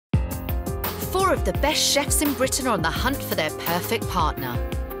Four of the best chefs in Britain are on the hunt for their perfect partner.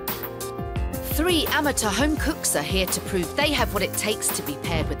 3 amateur home cooks are here to prove they have what it takes to be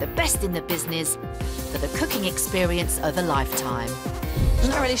paired with the best in the business for the cooking experience of a lifetime.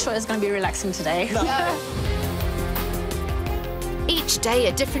 I'm not really sure it's going to be relaxing today. No. Each day,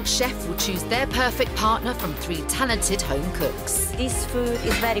 a different chef will choose their perfect partner from 3 talented home cooks. This food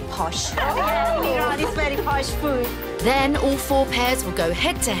is very posh. It's very posh food. Then all 4 pairs will go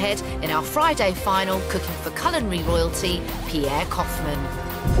head-to-head in our Friday final, cooking for culinary royalty, Pierre Kaufmann.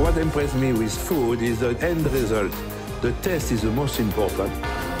 What impressed me with food is the end result. The taste is the most important.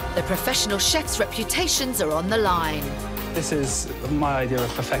 The professional chef's reputations are on the line. This is my idea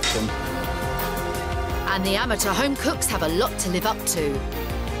of perfection. And the amateur home cooks have a lot to live up to.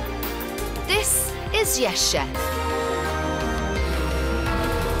 This is Yes Chef.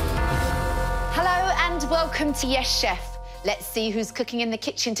 Hello and welcome to Yes Chef. Let's see who's cooking in the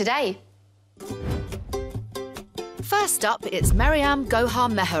kitchen today. First up, it's Mariam Gohar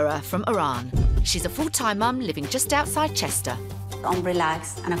Mehra from Iran. She's a full-time mum living just outside Chester. I'm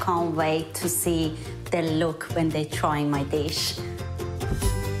relaxed and I can't wait to see their look when they're trying my dish.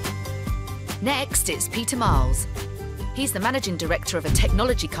 Next, it's Peter Miles. He's the managing director of a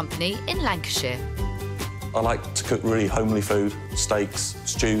technology company in Lancashire. I like to cook really homely food, steaks,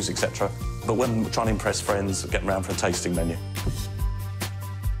 stews, etc. But when we're trying to impress friends, getting around for a tasting menu.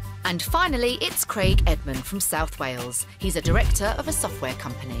 And finally, it's Craig Edmond from South Wales. He's a director of a software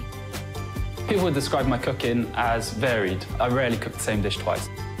company. People would describe my cooking as varied. I rarely cook the same dish twice.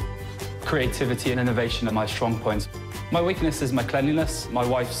 Creativity and innovation are my strong points. My weakness is my cleanliness. My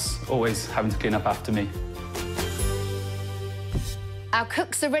wife's always having to clean up after me. Our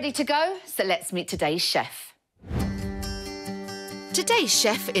cooks are ready to go, so let's meet today's chef. Today's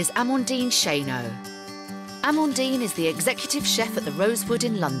chef is Amandine Chaignot. Amandine is the executive chef at the Rosewood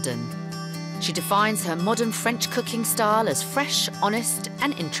in London. She defines her modern French cooking style as fresh, honest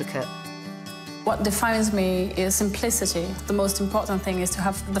and intricate. What defines me is simplicity. The most important thing is to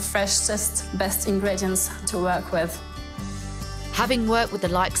have the freshest, best ingredients to work with. Having worked with the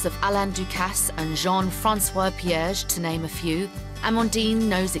likes of Alain Ducasse and Jean-Francois Piège, to name a few, Amandine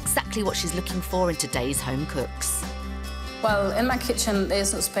knows exactly what she's looking for in today's home cooks. Well, in my kitchen,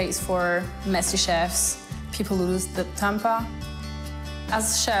 there's no space for messy chefs, people who lose the temper.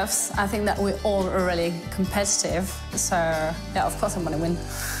 As chefs, I think that we're all really competitive, so yeah, of course I'm going to win.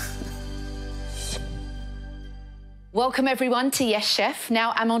 Welcome, everyone, to Yes Chef.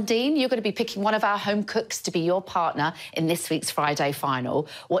 Now, Amandine, you're going to be picking one of our home cooks to be your partner in this week's Friday final.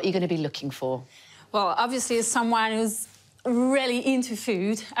 What are you going to be looking for? Well, obviously, someone who's really into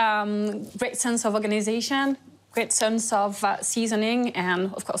food, great sense of organisation, great sense of seasoning,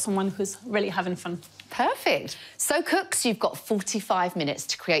 and, of course, someone who's really having fun. Perfect. So, cooks, you've got 45 minutes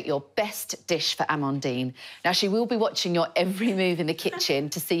to create your best dish for Amandine. Now, she will be watching your every move in the kitchen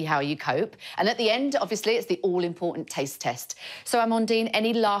to see how you cope. And at the end, obviously, it's the all-important taste test. So, Amandine,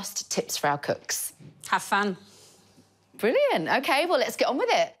 any last tips for our cooks? Have fun. Brilliant. OK, well, let's get on with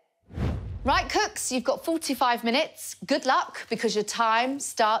it. Right, cooks, you've got 45 minutes. Good luck, because your time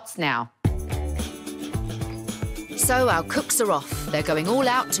starts now. So our cooks are off. They're going all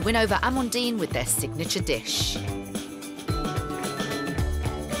out to win over Amandine with their signature dish.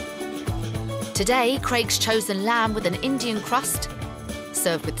 Today, Craig's chosen lamb with an Indian crust,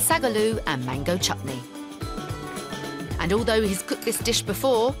 served with sagaloo and mango chutney. And although he's cooked this dish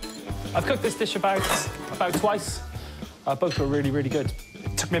before... I've cooked this dish about twice. Both were really, really good.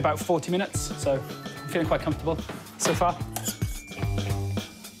 It took me about 40 minutes, so I'm feeling quite comfortable so far.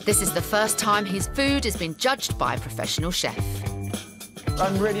 This is the first time his food has been judged by a professional chef.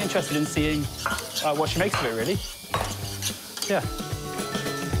 I'm really interested in seeing what she makes of it, really. Yeah.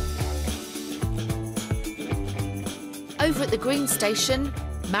 Over at the Green Station,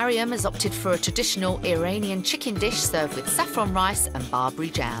 Mariam has opted for a traditional Iranian chicken dish served with saffron rice and Barbary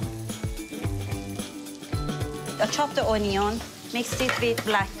jam. I chopped the onion, mixed it with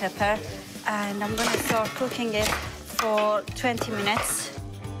black pepper, and I'm going to start cooking it for 20 minutes.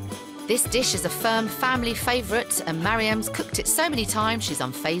 This dish is a firm family favourite, and Mariam's cooked it so many times she's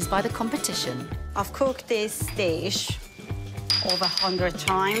unfazed by the competition. I've cooked this dish over 100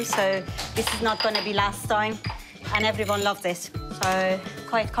 times, so this is not going to be last time, and everyone loves it. So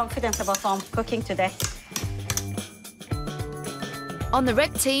quite confident about what I'm cooking today. On the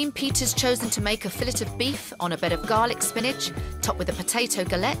red team, Peter's chosen to make a fillet of beef on a bed of garlic spinach, topped with a potato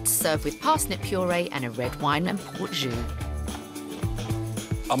galette, served with parsnip puree and a red wine and port jus.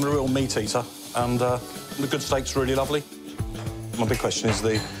 I'm a real meat eater, and the good steak's really lovely. My big question is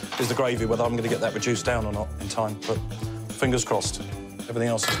the gravy, whether I'm going to get that reduced down or not in time, but fingers crossed. Everything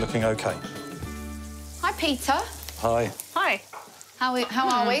else is looking OK. Peter. Hi. Hi. How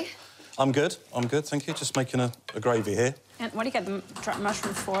are we? I'm good, thank you. Just making a gravy here. And what do you get the dried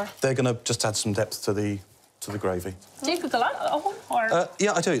mushrooms for? They're going to just add some depth to the gravy. Do you cook a lot of them, or...?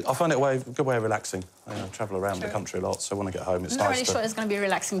 Yeah, I do. I find it a good way of relaxing. I travel around the country a lot, so when I get home, it's I'm not nice really to... sure it's going to be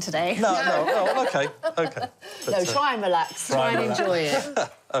relaxing today. No, OK. No, try and relax. Try and enjoy it.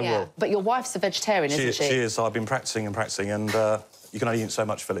 I will. But your wife's a vegetarian, isn't she? She is. I've been practising and practising, and you can only eat so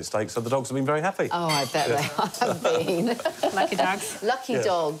much fillet steak, so the dogs have been very happy. Oh, I bet they have been. Lucky dogs. Lucky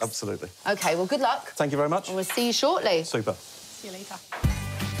dogs. Absolutely. OK, well, good luck. Thank you very much. And we'll see you shortly. Super. See you later.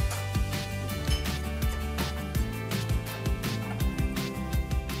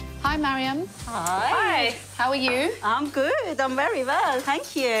 Hi, Mariam. Hi. How are you? I'm good. I'm very well,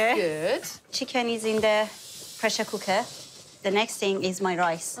 thank you. Good. Chicken is in the pressure cooker. The next thing is my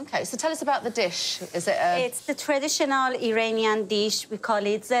rice. OK, so tell us about the dish. Is it It's the traditional Iranian dish. We call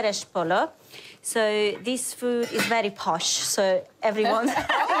it zeresh polo. So this food is very posh. So everyone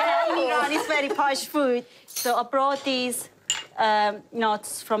in Iran is very posh food. So I brought these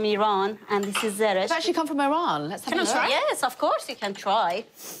nuts from Iran, and this is zeresh. It's actually come from Iran. Let's have a look. Yes, of course you can try.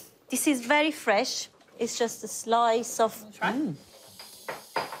 This is very fresh. It's just a slice of...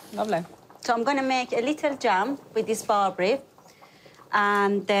 Lovely. So I'm going to make a little jam with this barberry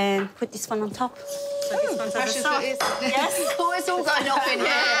and then put this one on top. So this one's on the top. Yes. Oh, it's all going off in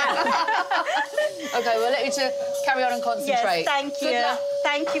here. OK, well, let you to carry on and concentrate. Yes, thank you. Good luck.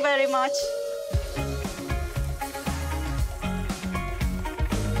 Thank you very much.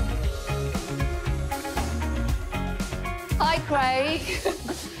 Hi, Craig.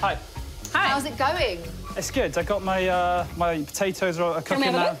 Hi. How's it going? It's good. I got my my potatoes are cooking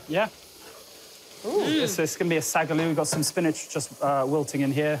have a now. look? Yeah. It's going to be a sagaloo. We've got some spinach just wilting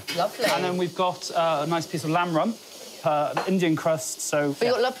in here. Lovely. And then we've got a nice piece of lamb rump, Indian crust. So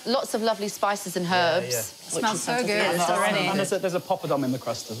We've got lots of lovely spices and herbs. yeah. Smells so good already. And there's a poppadom in the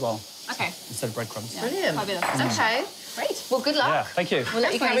crust as well, OK. instead of breadcrumbs. Yeah. Brilliant. Fabulous. OK. Great. Well, good luck. Yeah, thank you. We'll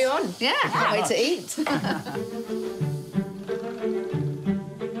let you That's carry nice. on. Yeah, can't wait to eat.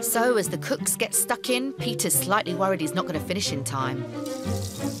 So, as the cooks get stuck in, Peter's slightly worried he's not going to finish in time.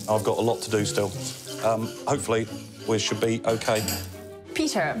 I've got a lot to do still. Hopefully, we should be OK.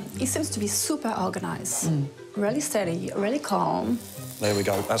 Peter, he seems to be super organised. Really steady, really calm. There we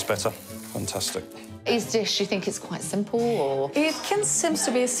go. That's better. Fantastic. His dish, you think it's quite simple, or...? It seems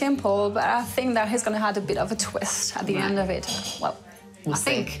to be simple, but I think that he's going to add a bit of a twist at the end of it. Well, We'll I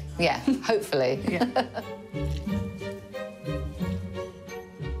see. think. Yeah, hopefully.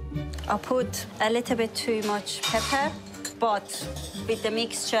 I put a little bit too much pepper, but with the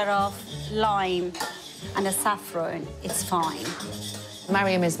mixture of lime and the saffron, it's fine.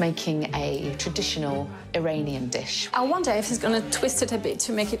 Mariam is making a traditional Iranian dish. I wonder if he's going to twist it a bit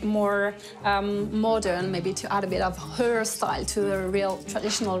to make it more modern, maybe to add a bit of her style to the real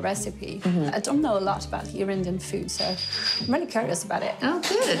traditional recipe. I don't know a lot about Iranian food, so I'm really curious about it. Oh,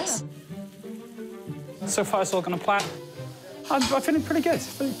 good. Yeah. So far, it's all going to plan. I'm feeling pretty good.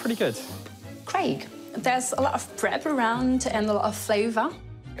 Feeling pretty good. Craig? There's a lot of prep around and a lot of flavour.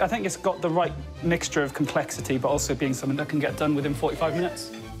 I think it's got the right mixture of complexity, but also being something that can get done within 45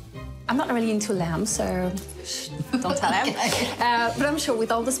 minutes. I'm not really into lamb, so don't tell him. But I'm sure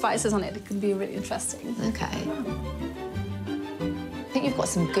with all the spices on it, it could be really interesting. OK. I think you've got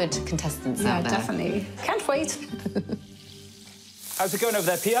some good contestants Yeah, out there. definitely. Can't wait. How's it going over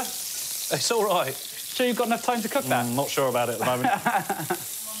there, Peter? It's all right. Sure you've got enough time to cook that? I'm not sure about it at the moment.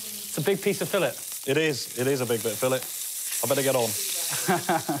 It's a big piece of fillet. It is a big bit of fillet. I better get on.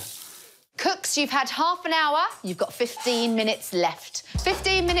 Cooks, you've had half an hour. You've got 15 minutes left.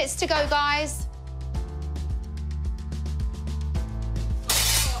 15 minutes to go, guys.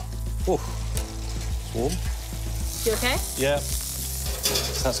 Ooh. It's warm. You OK? Yeah.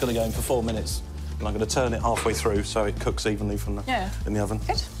 So that's going to go in for 4 minutes. And I'm going to turn it halfway through so it cooks evenly from in the oven.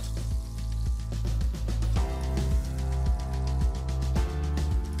 Good.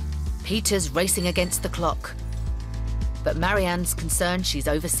 Peter's racing against the clock. But Marianne's concerned she's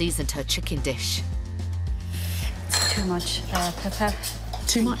over-seasoned her chicken dish. It's too much pepper.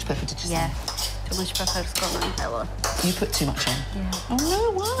 Too much pepper, did you say? Yeah, too much pepper is gone on pepper. You put too much on? Yeah. Oh,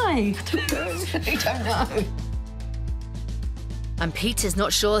 no, why? I don't know. And Peter's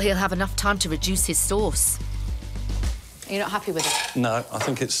not sure he'll have enough time to reduce his sauce. Are you not happy with it? No, I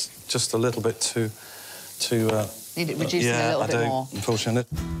think it's just a little bit too... Need it reducing a little bit more? Unfortunately.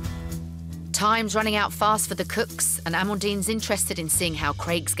 Time's running out fast for the cooks, and Amandine's interested in seeing how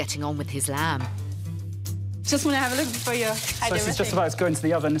Craig's getting on with his lamb. Just want to have a look before you hide So this everything. is just about to go into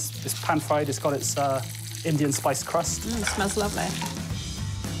the oven. It's pan-fried. It's got its Indian spiced crust. It smells lovely.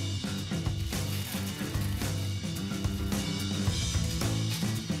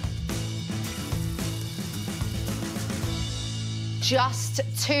 just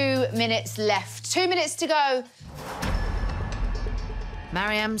 2 minutes left. 2 minutes to go.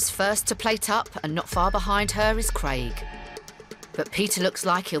 Mariam's first to plate up, and not far behind her is Craig. But Peter looks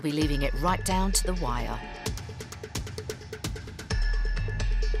like he'll be leaving it right down to the wire.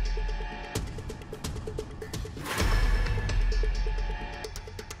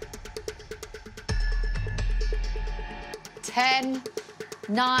 Ten,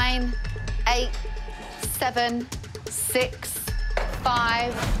 9, 8, 7, 6,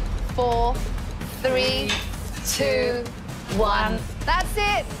 5, 4, 3, 2, 1. That's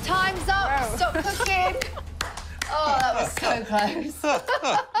it. Time's up. Wow. Stop cooking. Oh, that was so close.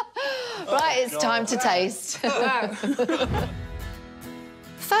 Right, it's time to taste.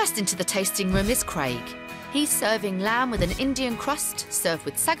 First into the tasting room is Craig. He's serving lamb with an Indian crust, served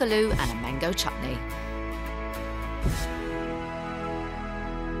with sagaloo and a mango chutney.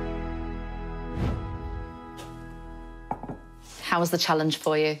 How was the challenge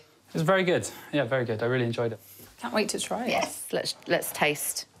for you? It was very good. Yeah, very good. I really enjoyed it. Can't wait to try it. Yes, let's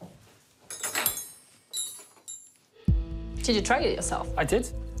taste. Did you try it yourself? I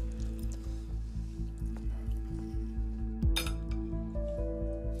did.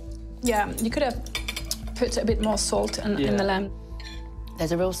 Yeah, you could have put a bit more salt in the lamb.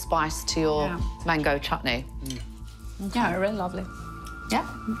 There's a real spice to your mango chutney. Yeah, really lovely. Yeah?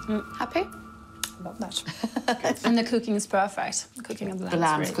 Happy? Love that. And the cooking is perfect. The cooking of the lamb. The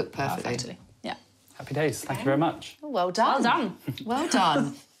lamb's really cooked perfectly. Yeah. Happy days. Thank you very much. Well done. Well done. Well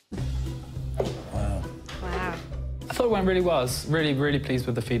done. Wow. I thought it went really well. I was really, really pleased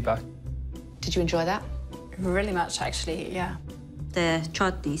with the feedback. Did you enjoy that? Really much, actually, yeah. The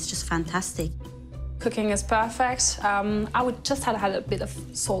chutney is just fantastic. Cooking is perfect. I would just had a bit of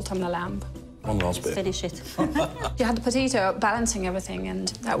salt on the lamb. One last bit. Finish it. You had the potato balancing everything, and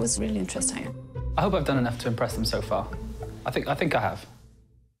that was really interesting. I hope I've done enough to impress them so far. I think I have.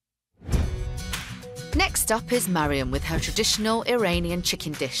 Next up is Mariam with her traditional Iranian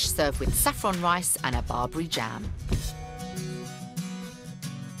chicken dish served with saffron rice and a Barbary jam.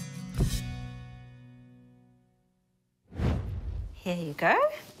 Here you go.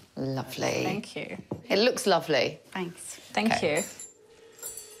 Lovely. Thank you. It looks lovely. Thanks. Thank you.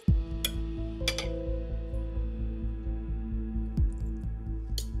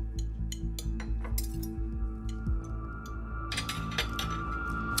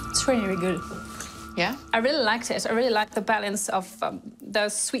 It's really, really good. Yeah? I really liked it. I really liked the balance of the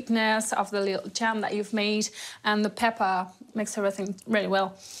sweetness of the little jam that you've made, and the pepper makes everything really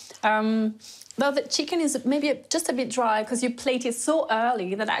well. Though the chicken is maybe just a bit dry because you plate it so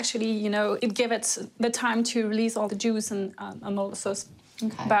early that actually, you know, it gave it the time to release all the juice and all the sauce.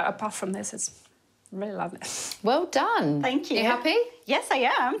 Okay. But apart from this, it's really lovely. Well done. Thank you. You happy? Yes,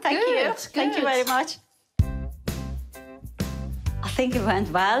 I am. Thank you. Good, Thank you good. very much. I think it went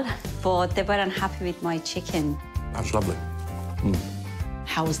well, but they weren't happy with my chicken. That's lovely.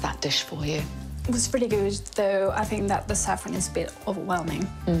 How was that dish for you? It was really good, though I think that the saffron is a bit overwhelming.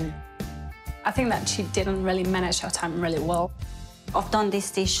 I think that she didn't really manage her time really well. I've done this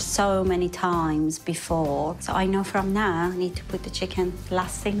dish so many times before, so I know from now I need to put the chicken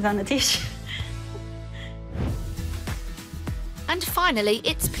last thing on the dish. And finally,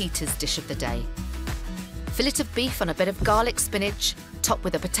 it's Peter's dish of the day. Fillet of beef on a bed of garlic spinach, topped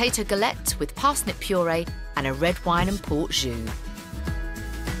with a potato galette with parsnip puree and a red wine and port jus.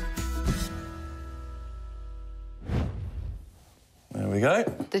 There we go.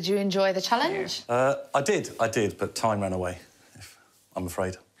 Did you enjoy the challenge? I did, but time ran away, I'm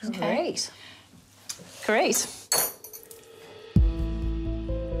afraid. Great. Great.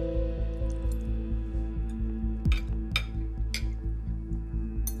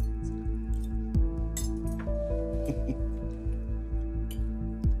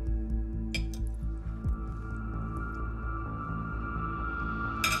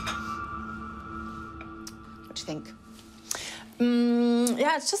 What do you think?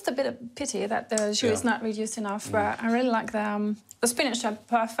 Yeah, it's just a bit of pity that the jus is not reduced enough, but I really like the spinach are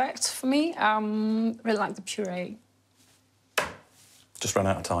perfect for me. Really like the puree. Just ran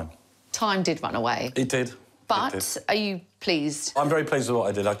out of time. Time did run away. It did. But It did. are you pleased? I'm very pleased with what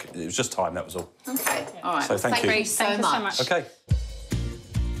I did. It was just time, that was all. Okay, all right. So thank you. so Thank you so much. much. OK.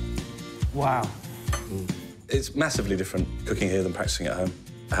 Wow. It's massively different cooking here than practicing at home.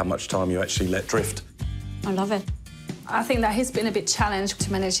 How much time you actually let drift. I love it. I think that he's been a bit challenged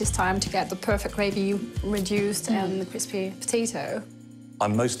to manage his time to get the perfect gravy reduced and the crispy potato.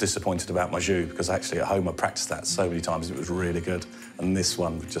 I'm most disappointed about my jus because actually at home I practiced that so many times. It was really good. And this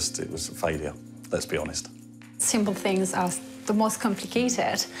one, it was a failure, let's be honest. Simple things are the most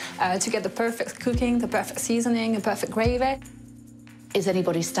complicated to get the perfect cooking, the perfect seasoning, the perfect gravy. Is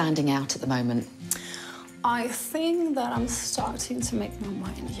anybody standing out at the moment? I think that I'm starting to make my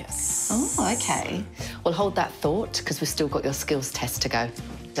mind, yes. Oh, OK. Well, hold that thought, because we've still got your skills test to go.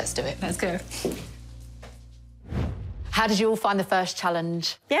 Let's do it. Let's go. How did you all find the first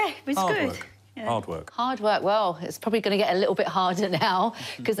challenge? Yeah, it was Hard good. work. Yeah. Hard work. Hard work. Well, it's probably going to get a little bit harder now,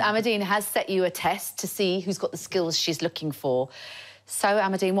 because Amandine has set you a test to see who's got the skills she's looking for. So,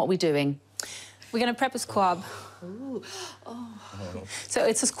 Amandine, what are we doing? We're going to prep a squab. Ooh. Oh. So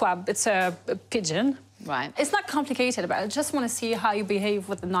it's a squab, it's a pigeon. Right. It's not complicated, but I just want to see how you behave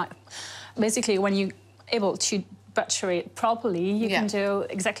with the knife. Basically, when you're able to butcher it properly, you can do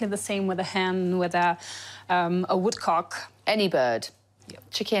exactly the same with a hen, with a woodcock. Any bird. Yep.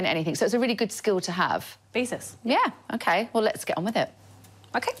 Chicken, anything. So it's a really good skill to have. Basis. Yeah, OK. Well, let's get on with it.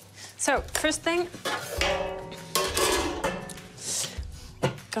 OK. So, first thing...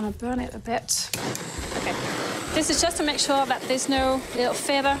 Gonna burn it a bit. OK. This is just to make sure that there's no little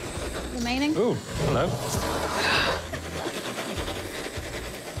feather remaining. Ooh, hello.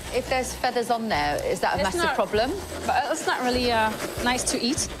 If there's feathers on there, is that a massive problem? But it's not really nice to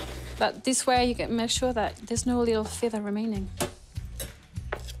eat. But this way you can make sure that there's no little feather remaining.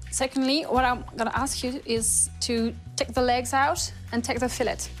 Secondly, what I'm gonna ask you is to take the legs out and take the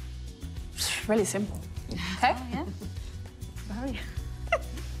fillet. It's really simple. OK? Oh, yeah. Very.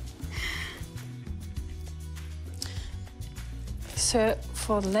 So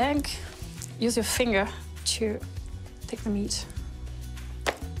for the leg, use your finger to take the meat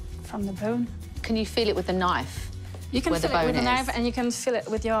from the bone. Can you feel it with the knife? You can where feel the it with bone a knife, is? and you can feel it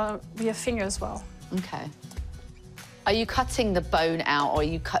with your finger as well. OK. Are you cutting the bone out, or are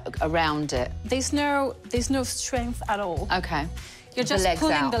you cut around it? There's no strength at all. OK. You're just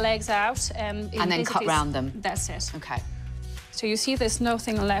pulling the legs out and then cut round them. That's it. OK. So you see there's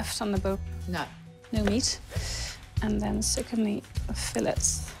nothing left on the bone. No. No meat. And then secondly,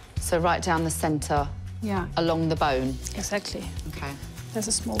 fillets. So right down the centre, Yeah. along the bone. Exactly. OK. There's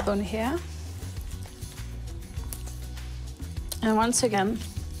a small bone here. And once again,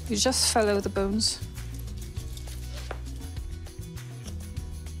 you just follow the bones.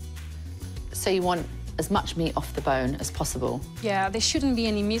 So you want as much meat off the bone as possible? Yeah, there shouldn't be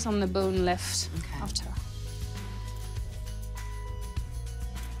any meat on the bone left Okay. after.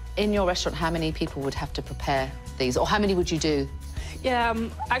 In your restaurant, how many people would have to prepare these? Or how many would you do? Yeah,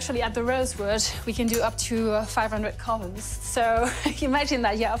 actually, at the Rosewood, we can do up to 500 columns. So imagine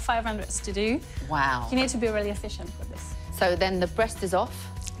that you have 500 to do. Wow. You need to be really efficient with this. So then the breast is off?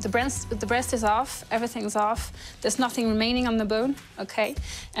 The breast is off, everything's off. There's nothing remaining on the bone, OK?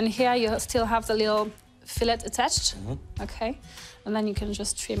 And here you still have the little fillet attached, OK? And then you can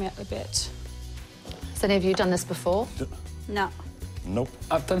just trim it a bit. Has any of you done this before? No. Nope.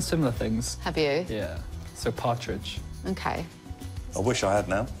 I've done similar things. Have you? Yeah. So partridge. OK. I wish I had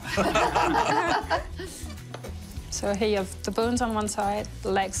now. So here you have the bones on one side,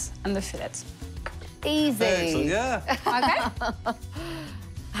 the legs, and the fillet. Easy. Excellent, yeah. OK?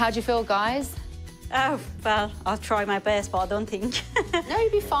 How do you feel, guys? Oh, well, I'll try my best, but I don't think. No,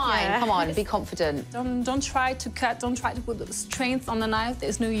 you'll be fine. Yeah. Come on, be confident. Don't try to cut, don't try to put strength on the knife,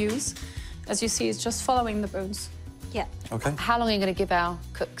 there's no use. As you see, it's just following the bones. Yeah. OK. How long are you going to give our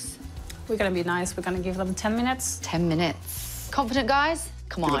cooks? We're going to be nice, we're going to give them 10 minutes. 10 minutes. Confident, guys?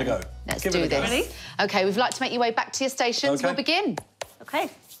 Come on. Give it a go. Let's Give do it a go. this. Ready? OK, we'd like to make your way back to your stations. OK. We'll begin. OK.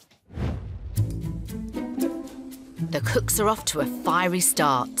 The cooks are off to a fiery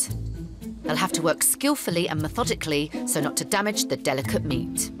start. They'll have to work skillfully and methodically so not to damage the delicate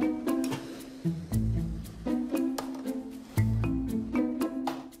meat.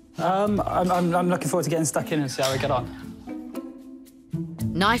 I'm looking forward to getting stuck in and see how we get on.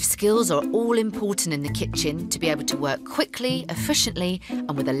 Knife skills are all important in the kitchen to be able to work quickly, efficiently,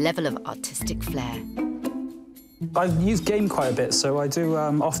 and with a level of artistic flair. I use game quite a bit, so I do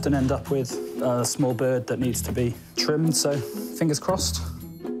often end up with a small bird that needs to be trimmed, so fingers crossed.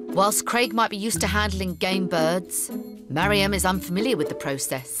 Whilst Craig might be used to handling game birds, Mariam is unfamiliar with the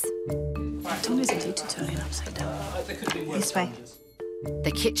process. Don't hesitate to turn it upside down. This way.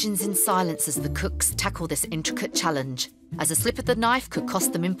 The kitchen's in silence as the cooks tackle this intricate challenge, as a slip of the knife could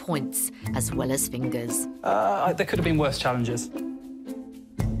cost them in points, as well as fingers. There could have been worse challenges.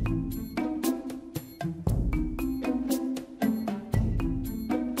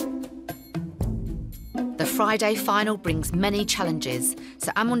 The Friday final brings many challenges,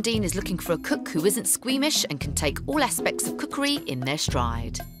 so Amandine is looking for a cook who isn't squeamish and can take all aspects of cookery in their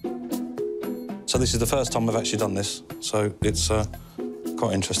stride. So this is the first time I've actually done this, so it's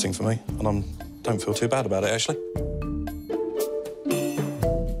quite interesting for me, and I don't feel too bad about it, actually.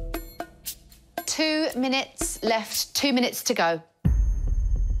 2 minutes left, 2 minutes to go.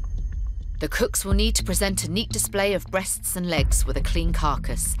 The cooks will need to present a neat display of breasts and legs with a clean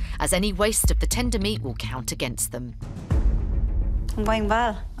carcass, as any waste of the tender meat will count against them. I'm going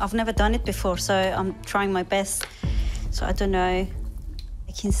well. I've never done it before, so I'm trying my best. So I don't know.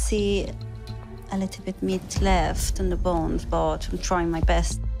 I can see a little bit meat left in the bones, but I'm trying my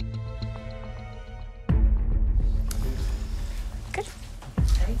best. Good.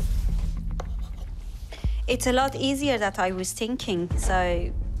 It's a lot easier than I was thinking,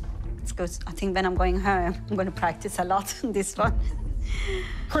 so it's good. I think when I'm going home, I'm going to practice a lot on this one.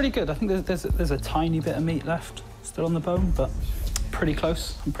 Pretty good. I think there's a tiny bit of meat left still on the bone, but pretty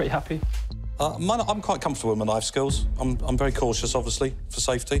close. I'm pretty happy. I'm quite comfortable with my knife skills. I'm very cautious, obviously, for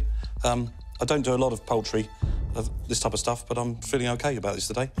safety. I don't do a lot of poultry, this type of stuff, but I'm feeling OK about this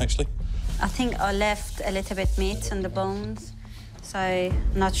today, actually. I think I left a little bit meat on the bones, so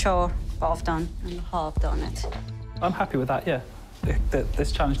I'm not sure what I've done and how I've done it. I'm happy with that, yeah.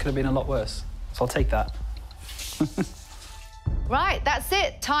 This challenge could have been a lot worse, so I'll take that. Right, that's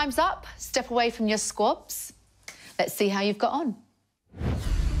it. Time's up. Step away from your squabs. Let's see how you've got on.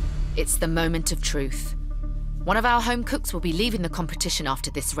 It's the moment of truth. One of our home cooks will be leaving the competition after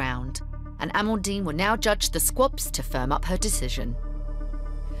this round, and Amandine will now judge the squabs to firm up her decision.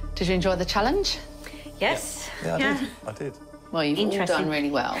 Did you enjoy the challenge? Yes. Yeah, I did. Well, you've all done really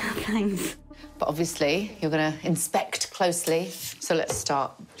well. Thanks. But obviously, you're going to inspect closely. So let's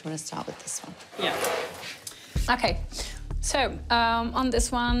start. Do you want to start with this one? Yeah. OK. So, on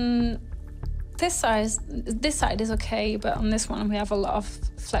this one, this side is OK, but on this one we have a lot of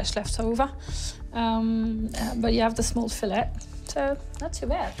flesh left over. But you have the small fillet, so not too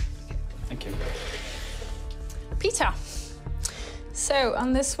bad. Thank you. Peter. So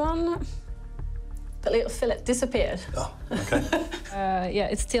on this one, the little fillet disappeared. Oh, OK. Yeah,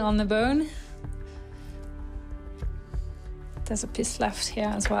 it's still on the bone. There's a piece left here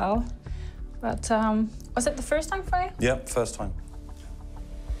as well. But was it the first time for you? Yeah, first time.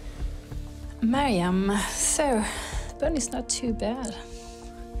 Mariam, so the bone is not too bad.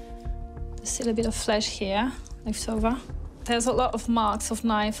 There's still a bit of flesh here left over. There's a lot of marks of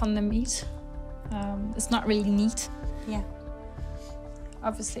knife on the meat. It's not really neat. Yeah.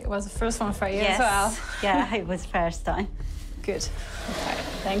 Obviously, it was the first one for you Yes. as well. Yeah, it was first time. Good. Okay,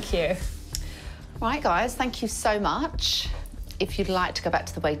 thank you. Right, guys, thank you so much. If you'd like to go back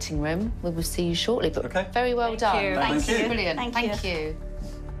to the waiting room, we will see you shortly. But OK. very well done. you. Thank you. Brilliant. Thank you.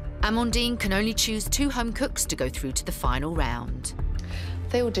 Amandine can only choose 2 home cooks to go through to the final round.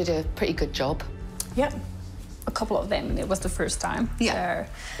 They all did a pretty good job. Yep. A couple of them, it was the first time. Yeah.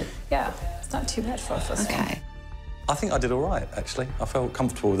 So, yeah, it's not too bad for a first one. OK. I think I did all right, actually. I felt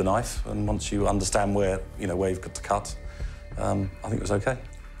comfortable with the knife, and once you understand where you've got to cut, I think it was OK.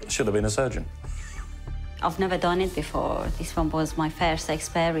 I should have been a surgeon. I've never done it before. This one was my first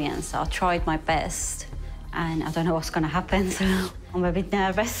experience. I tried my best, and I don't know what's going to happen, so I'm a bit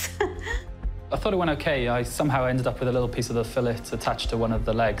nervous. I thought it went OK. I somehow ended up with a little piece of the fillet attached to one of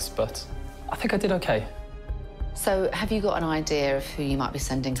the legs, but I think I did OK. So have you got an idea of who you might be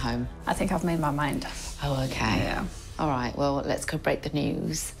sending home? I think I've made my mind. Oh, OK. Yeah. All right, well, let's go break the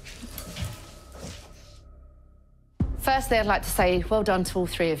news. Firstly, I'd like to say well done to all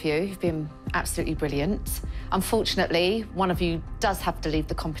 3 of you. You've been absolutely brilliant. Unfortunately, one of you does have to leave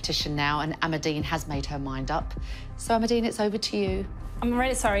the competition now, and Amandine has made her mind up. So, Amandine, it's over to you. I'm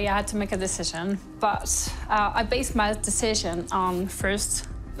really sorry I had to make a decision, but I based my decision on first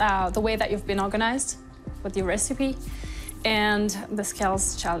the way that you've been organized with your recipe and the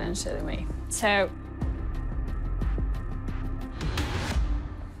skills challenge anyway. So,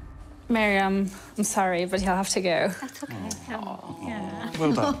 Mariam, I'm sorry, but you'll have to go. That's OK. Yeah.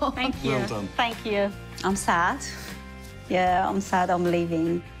 Well done. Thank you. Well done. Thank you. I'm sad. Yeah, I'm sad I'm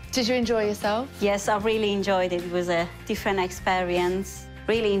leaving. Did you enjoy yourself? Yes, I really enjoyed it. It was a different experience.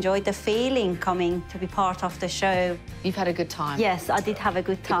 Really enjoyed the feeling coming to be part of the show. You've had a good time? Yes, I did have a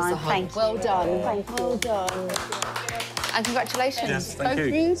good time. Thank you. Well done. Thank you. Well done. And congratulations. Yes, thank Go you.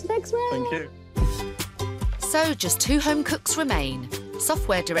 through to the next round. Thank you. So, just 2 home cooks remain.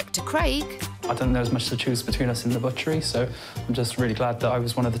 Software director Craig. I don't think there was much to choose between us in the butchery, so I'm just really glad that I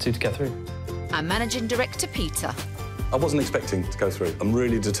was one of the 2 to get through. And managing director Peter. I wasn't expecting to go through. I'm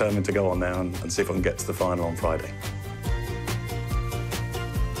really determined to go on now and see if I can get to the final on Friday.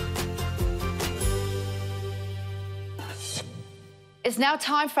 It's now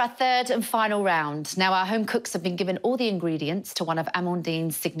time for our 3rd and final round. Now, our home cooks have been given all the ingredients to one of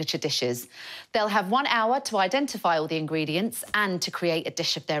Amandine's signature dishes. They'll have 1 hour to identify all the ingredients and to create a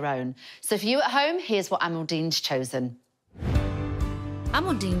dish of their own. So for you at home, here's what Amandine's chosen.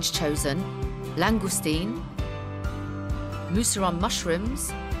 Amandine's chosen langoustine, mousseron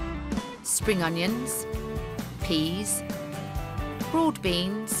mushrooms, spring onions, peas, broad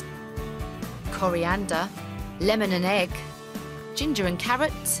beans, coriander, lemon and egg, ginger and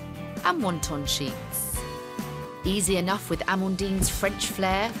carrot, and wonton sheets. Easy enough with Amandine's French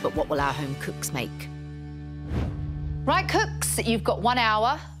flair, but what will our home cooks make? Right, cooks, you've got 1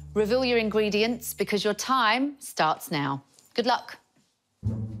 hour. Reveal your ingredients because your time starts now. Good luck.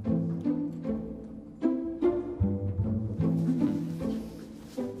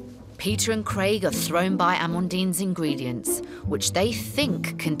 Peter and Craig are thrown by Amandine's ingredients, which they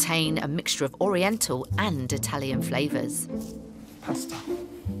think contain a mixture of Oriental and Italian flavours. Pasta.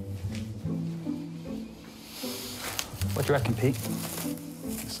 What do you reckon, Pete?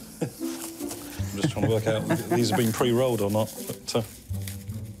 I'm just trying to work out if these have been pre-rolled or not. But,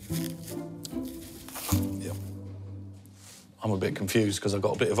 yeah. I'm a bit confused because I've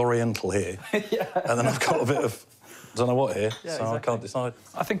got a bit of Oriental here, Yeah. and then I've got a bit of don't know what here, Yeah, so exactly. I can't decide.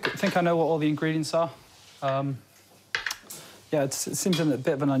 I think I know what all the ingredients are. Yeah, it seems a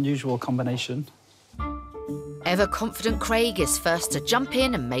bit of an unusual combination. Ever confident Craig is first to jump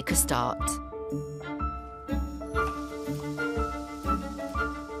in and make a start.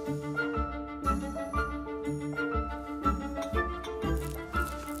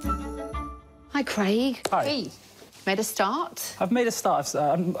 Hi, Craig. Hi. Hey. Made a start? I've made a start.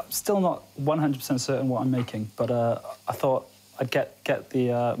 I'm still not 100% certain what I'm making, but I thought I'd get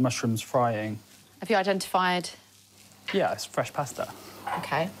the mushrooms frying. Have you identified? Yeah, it's fresh pasta.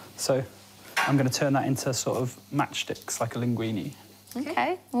 OK. So I'm going to turn that into sort of matchsticks, like a linguine.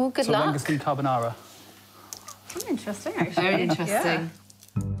 OK. Well, good So luck. langoustine carbonara. Interesting, actually. Very interesting.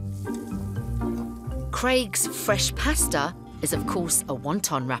 Craig's fresh pasta is, of course, a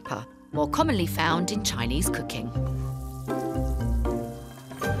wonton wrapper, more commonly found in Chinese cooking.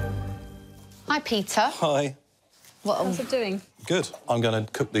 Hi, Peter. Hi. How's it doing? Good. I'm going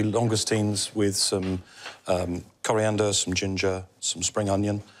to cook the langoustines with some coriander, some ginger, some spring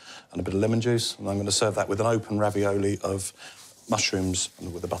onion, and a bit of lemon juice. And I'm going to serve that with an open ravioli of mushrooms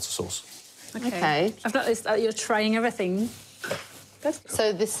and with a butter sauce. OK. I've noticed that you're trying everything.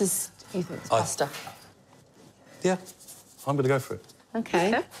 So this is, you think it's pasta? Yeah, I'm going to go for it. OK.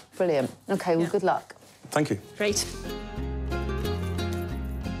 Okay. Brilliant. OK, well, good luck. Thank you. Great.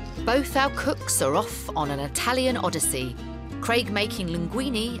 Both our cooks are off on an Italian odyssey, Craig making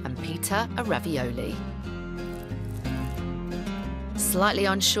linguine and Peter a ravioli. Slightly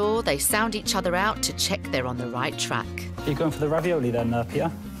unsure, they sound each other out to check they're on the right track. Are you going for the ravioli then,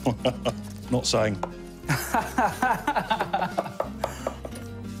 Pia? Not saying.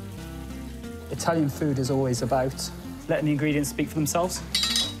 Italian food is always about letting the ingredients speak for themselves.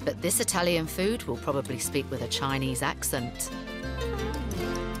 But this Italian food will probably speak with a Chinese accent.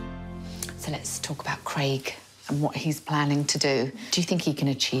 So let's talk about Craig and what he's planning to do. Do you think he can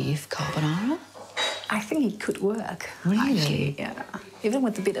achieve carbonara? I think it could work. Really? Actually, yeah. Even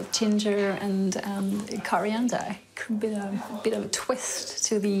with a bit of ginger and coriander, it could be a bit of a twist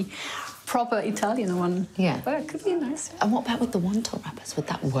to the proper Italian one. Yeah. But it could be nice. And what about with the wonton wrappers? Would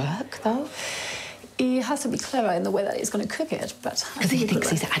that work, though? He has to be clever in the way that he's going to cook it, but I Because he think it thinks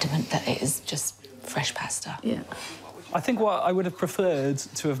could he's work. adamant that it is just fresh pasta. Yeah. I think what I would have preferred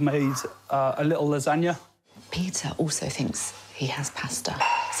to have made a little lasagna. Peter also thinks he has pasta,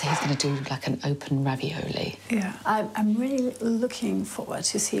 so he's going to do like an open ravioli. Yeah. I'm really looking forward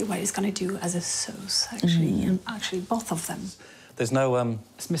to see what he's going to do as a sauce, actually, and actually both of them. There's no...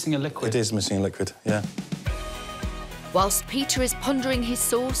 It's missing a liquid. It is missing a liquid, yeah. Whilst Peter is pondering his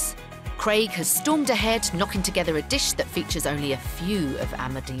sauce, Craig has stormed ahead, knocking together a dish that features only a few of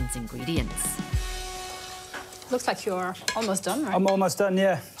Amandine's ingredients. Looks like you're almost done, right? I'm almost done,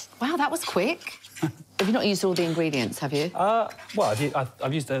 yeah. Wow, that was quick. Have you not used all the ingredients, have you? Well,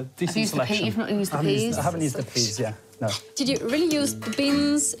 I've used a decent Have you used the selection. peas? You've not used the peas? I haven't used the peas, yeah, no. Did you really use the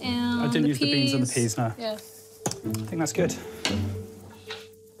beans and I didn't use peas? the beans and the peas, no. Yeah. I think that's good.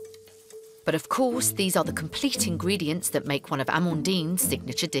 But of course, these are the complete ingredients that make one of Amandine's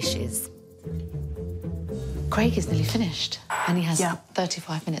signature dishes. Craig is nearly finished, and he has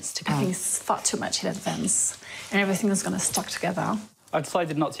 35 minutes to go. I think it's far too much in advance, and everything is going to stuck together. I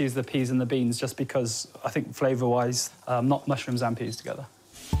decided not to use the peas and the beans just because I think flavour-wise, not mushrooms and peas together.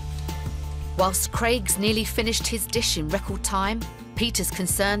 Whilst Craig's nearly finished his dish in record time, Peter's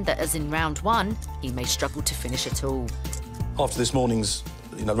concerned that, as in round one, he may struggle to finish at all. After this morning's,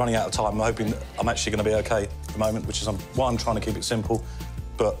 running out of time, I'm hoping that I'm actually going to be OK at the moment, which is why I'm trying to keep it simple.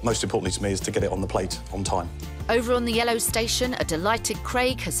 But most importantly to me is to get it on the plate on time. Over on the yellow station, a delighted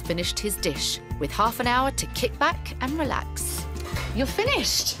Craig has finished his dish, with half an hour to kick back and relax. You're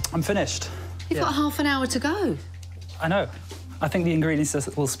finished. I'm finished. You've got half an hour to go. I know. I think the ingredients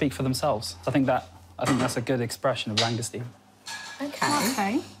will speak for themselves. I think that's a good expression of langoustine.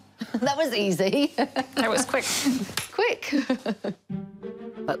 OK. That was easy. That was quick. Quick.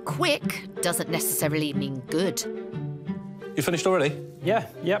 But quick doesn't necessarily mean good. You finished already? Yeah,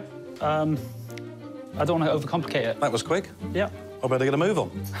 yep. I don't want to overcomplicate it. That was quick. Yep. I better get a move on.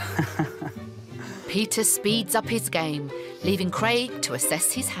 Peter speeds up his game, leaving Craig to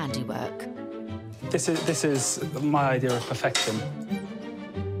assess his handiwork. This is my idea of perfection.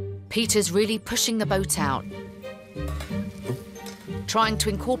 Peter's really pushing the boat out, trying to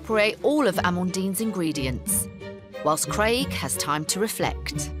incorporate all of Amandine's ingredients, whilst Craig has time to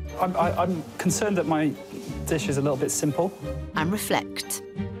reflect. I'm concerned that my dish is a little bit simple. And reflect.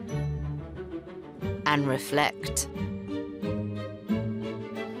 And reflect.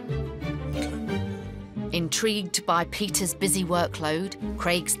 Intrigued by Peter's busy workload,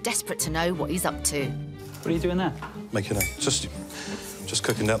 Craig's desperate to know what he's up to. What are you doing there? Making a... just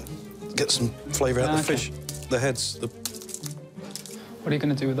cooking down. Get some flavour out of the Okay. fish. The heads, the... What are you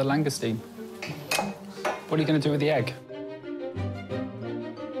going to do with the langoustine? What are you going to do with the egg?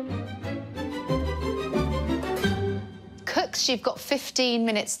 Cooks, you've got 15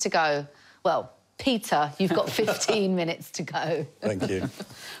 minutes to go. Well, Peter, you've got 15 minutes to go. Thank you.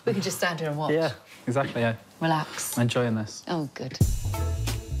 We can just stand here and watch. Yeah, exactly, yeah. Relax. I'm enjoying this. Oh, good.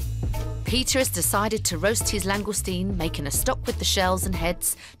 Peter has decided to roast his langoustine, making a stock with the shells and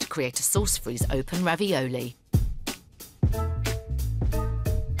heads to create a sauce for his open ravioli.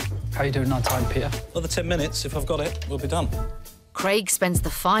 How are you doing on time, Peter? Another 10 minutes, if I've got it, we'll be done. Craig spends the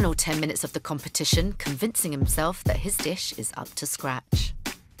final 10 minutes of the competition convincing himself that his dish is up to scratch.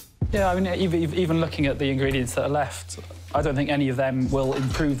 Yeah, I mean, even looking at the ingredients that are left, I don't think any of them will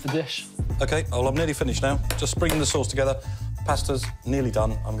improve the dish. OK, well, I'm nearly finished now. Just bringing the sauce together. Pasta's nearly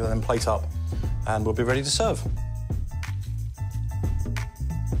done. I'm going to then plate up and we'll be ready to serve.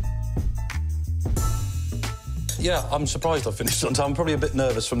 Yeah, I'm surprised I finished on time. I'm probably a bit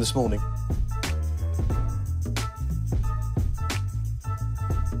nervous from this morning.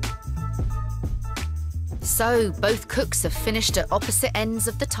 So, both cooks have finished at opposite ends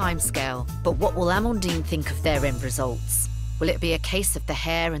of the timescale. But what will Amandine think of their end results? Will it be a case of the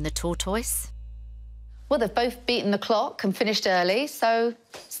hare and the tortoise? Well, they've both beaten the clock and finished early, so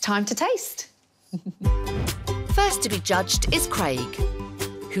it's time to taste. First to be judged is Craig,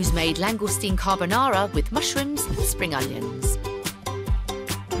 who's made langoustine carbonara with mushrooms and spring onions.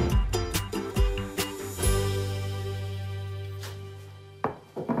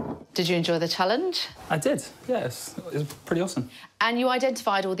 Did you enjoy the challenge? I did, yes. It was pretty awesome. And you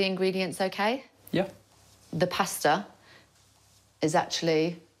identified all the ingredients OK? Yeah. The pasta is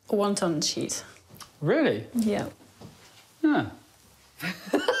actually... Wonton sheet. Really? Yeah. Yeah.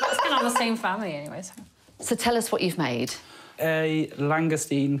 It's kind of the same family anyway, so... So tell us what you've made. A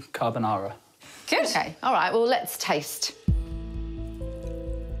langoustine carbonara. Good. OK, all right, well, let's taste.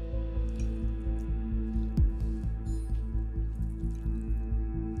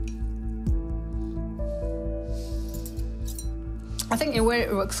 I think it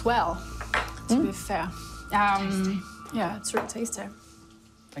works well, to be fair. Yeah, it's really tasty.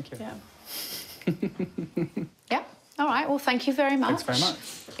 Thank you. Yeah. Yeah, all right, well, thank you very much. Thanks very much.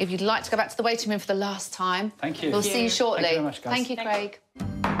 If you'd like to go back to the waiting room for the last time... Thank you. We'll see you shortly. Thank you very much, guys. Thank you, Craig.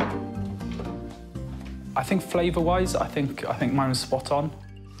 I think flavour-wise, I think mine was spot on.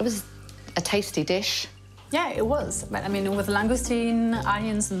 It was a tasty dish. Yeah, it was. But, I mean, with langoustine,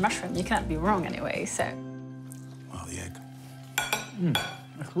 onions and mushroom, you can't be wrong anyway, so... Oh, the egg.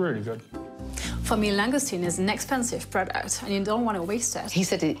 It's really good. For me, langoustine is an expensive product, and you don't want to waste it. He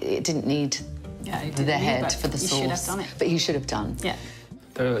said it didn't need the head for the sauce. You should have done it. But he should have done. Yeah.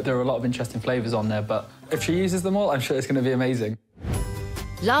 There are a lot of interesting flavours on there, but if she uses them all, I'm sure it's going to be amazing.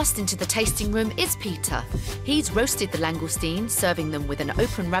 Last into the tasting room is Peter. He's roasted the langoustine, serving them with an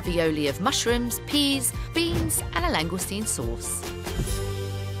open ravioli of mushrooms, peas, beans and a langoustine sauce.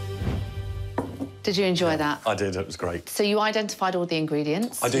 Did you enjoy that? I did, it was great. So you identified all the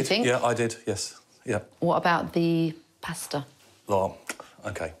ingredients, I do you did, think? yeah, I did, yes. Yeah. What about the pasta? Oh,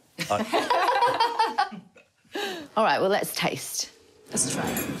 OK. All right, well, let's taste. Let's try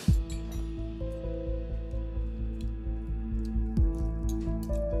it.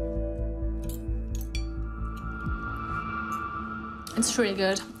 It's really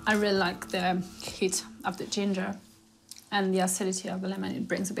good. I really like the heat of the ginger and the acidity of the lemon. It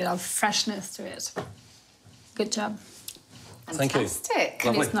brings a bit of freshness to it. Good job. Thank you. Fantastic.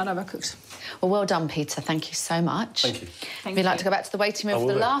 And Lovely. it's not overcooked. Well done, Peter. Thank you so much. Thank you. Thank If you'd like you. to go back to the waiting room I for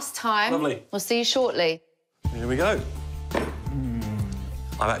will the do. last time, Lovely. we'll see you shortly. Here we go.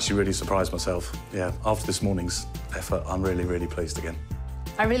 I've actually really surprised myself. Yeah, after this morning's effort, I'm really, really pleased again.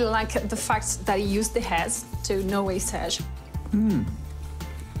 I really like the fact that you use the heads to no wastage.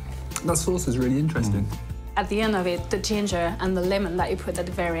 That sauce is really interesting. At the end of it, the ginger and the lemon that you put at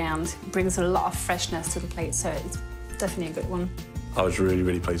the very end brings a lot of freshness to the plate, so it's definitely a good one. I was really,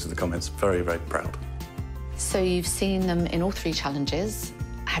 really pleased with the comments. Very, very proud. So you've seen them in all 3 challenges.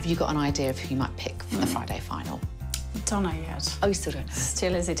 Have you got an idea of who you might pick for the Friday final? Don't know yet. Oh, you still don't know?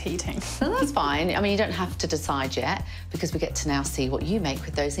 Still is it heating? No, that's fine. I mean, you don't have to decide yet because we get to now see what you make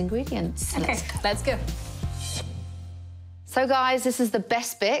with those ingredients. Okay, let's go. So, guys, this is the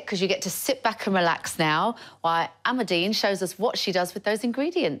best bit because you get to sit back and relax now while Amandine shows us what she does with those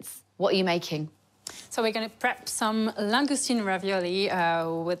ingredients. What are you making? So we're going to prep some langoustine ravioli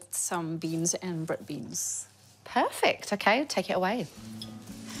with some beans and bread beans. Perfect. OK, take it away.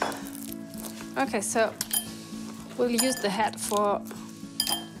 OK, so we'll use the head for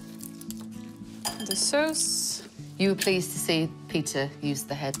the sauce. You were pleased to see Peter use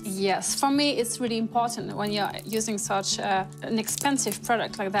the head. Yes, for me it's really important when you're using such an expensive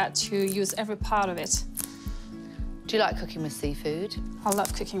product like that to use every part of it. Do you like cooking with seafood? I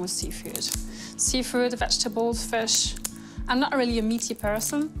love cooking with seafood. Seafood, vegetables, fish. I'm not really a meaty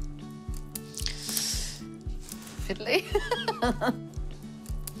person. Fiddly.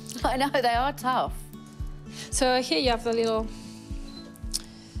 I know, they are tough. So here you have the little...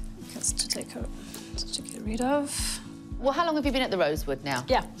 just to get rid of. Well, how long have you been at the Rosewood now?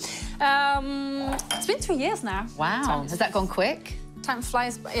 Yeah. It's been 2 years now. Wow. Has that gone quick? Time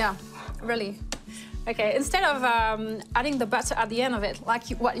flies, but yeah, really. OK, instead of adding the butter at the end of it, like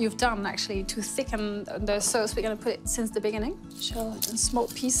what you've done, actually, to thicken the sauce, we're going to put it since the beginning. So in small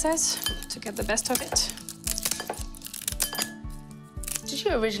pieces to get the best of it. Did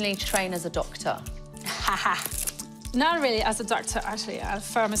you originally train as a doctor? Haha. Not really as a doctor, actually, a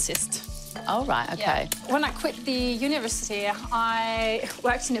pharmacist. Oh, right, OK. Yeah. When I quit the university, I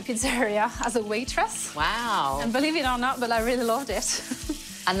worked in a pizzeria as a waitress. Wow. And believe it or not, but I really loved it.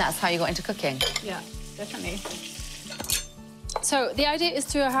 And that's how you got into cooking? Yeah, definitely. So the idea is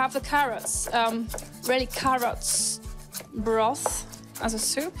to have the carrots, really carrots broth as a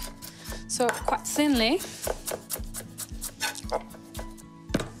soup. So quite thinly.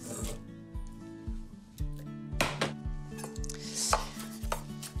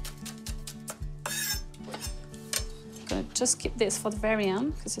 Gonna just keep this for the very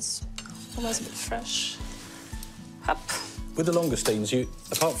end because it's always a bit fresh. Up. With the langoustines, you,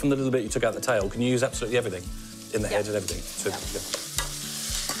 apart from the little bit you took out the tail, can you use absolutely everything? In the head and everything? So,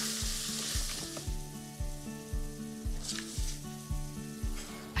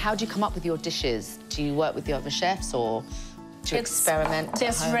 How do you come up with your dishes? Do you work with the other chefs or do you experiment?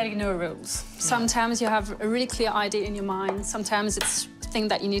 There's really no rules. Sometimes you have a really clear idea in your mind. Sometimes it's a thing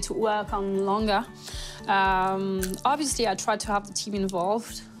that you need to work on longer. Obviously, I try to have the team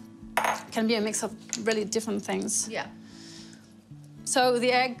involved. It can be a mix of really different things. Yeah. So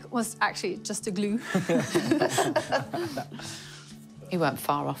the egg was actually just a glue. You weren't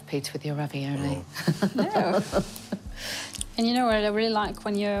far off, Peter, with your ravioli. No. And you know what I really like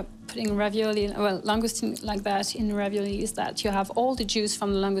when you're putting ravioli, well, langoustine like that in ravioli is that you have all the juice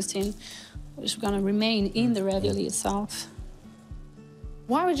from the langoustine, which is going to remain in the ravioli itself.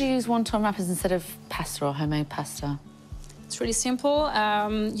 Why would you use wonton wrappers instead of pasta or homemade pasta? It's really simple.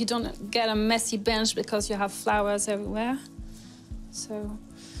 You don't get a messy bench because you have flowers everywhere. So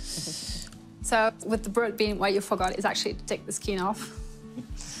with the broad bean, what you forgot is actually to take the skin off.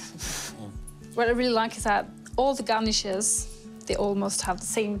 What I really like is that all the garnishes, they almost have the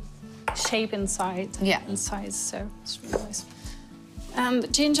same shape inside and size, so it's really nice.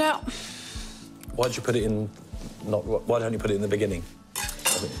 And ginger. why'd you put it in? Why don't you put it in the beginning?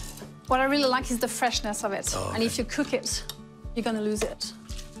 What I really like is the freshness of it. Oh, okay. And if you cook it, you're gonna lose it.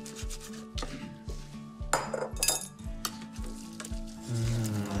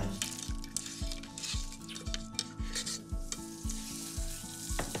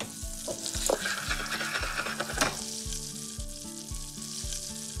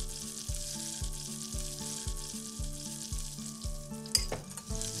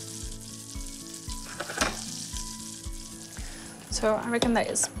 So I reckon that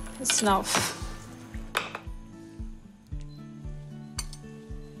is enough.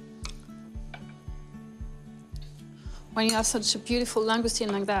 When you have such a beautiful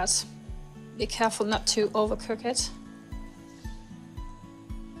langoustine like that, be careful not to overcook it.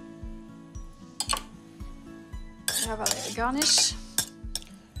 You have a little garnish,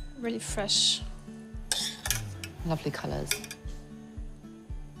 really fresh. Lovely colours.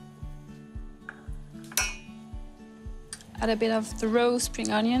 Add a bit of the raw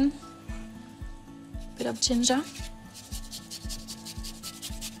spring onion, a bit of ginger,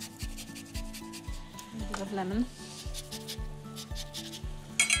 a bit of lemon.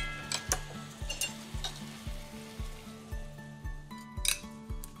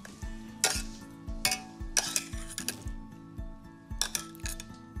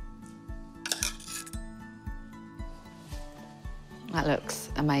 That looks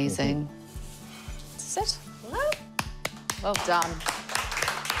amazing. That's it. Well done.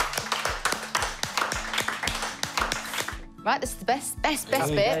 Right, this is the best bit.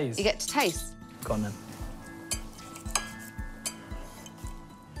 days. You get to taste. Go on then.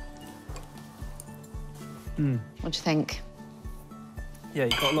 What do you think? Yeah,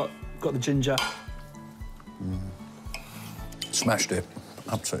 you got the ginger. Smashed it.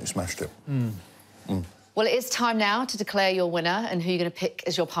 Absolutely smashed it. Well, it is time now to declare your winner and who you're going to pick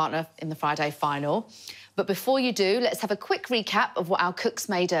as your partner in the Friday final. But before you do, let's have a quick recap of what our cooks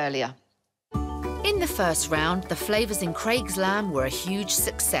made earlier. In the first round, the flavours in Craig's lamb were a huge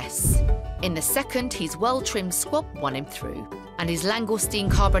success. In the second, his well-trimmed squab won him through. And his langoustine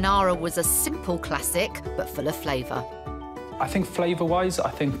carbonara was a simple classic, but full of flavour. I think flavour-wise, I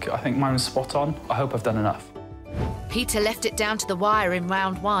think mine was spot on. I hope I've done enough. Peter left it down to the wire in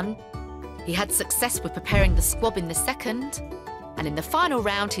round one. He had success with preparing the squab in the second. And in the final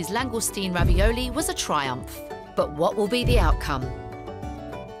round, his langoustine ravioli was a triumph. But what will be the outcome?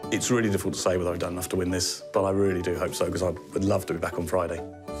 It's really difficult to say whether I've done enough to win this, but I really do hope so, because I would love to be back on Friday.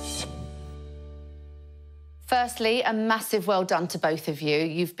 Firstly, a massive well done to both of you.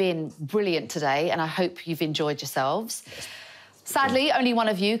 You've been brilliant today, and I hope you've enjoyed yourselves. Sadly, only one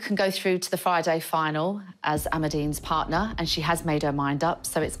of you can go through to the Friday final as Amandine's partner, and she has made her mind up,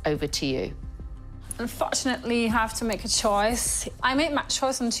 so it's over to you. Unfortunately, you have to make a choice. I made my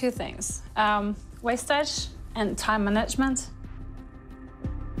choice on two things, wastage and time management.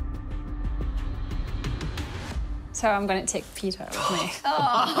 So I'm going to take Peter with me.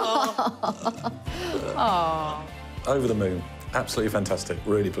 Oh. Over the moon. Absolutely fantastic.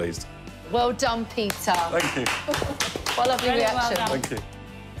 Really pleased. Well done, Peter. Thank you. Well, lovely Really well reaction. done. Thank you.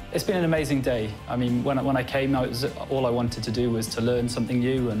 It's been an amazing day. I mean, when I came, all I wanted to do was to learn something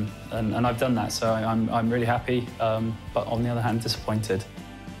new, and I've done that, so I'm really happy, but on the other hand, disappointed.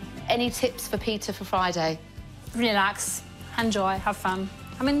 Any tips for Peter for Friday? Relax, enjoy, have fun.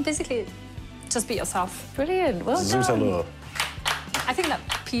 I mean, basically, just be yourself. Brilliant, well Zut done. alors. I think that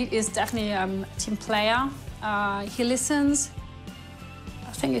Pete is definitely a team player. He listens.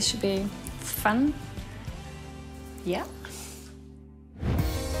 I think it should be fun. Yeah.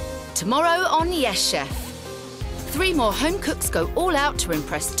 Tomorrow on Yes Chef. 3 more home cooks go all out to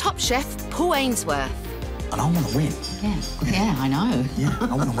impress top chef Paul Ainsworth. And I want to win. Yeah, I know. Yeah,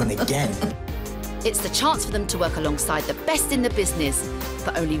 I want to win again. It's the chance for them to work alongside the best in the business,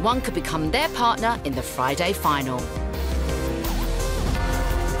 but only one could become their partner in the Friday final.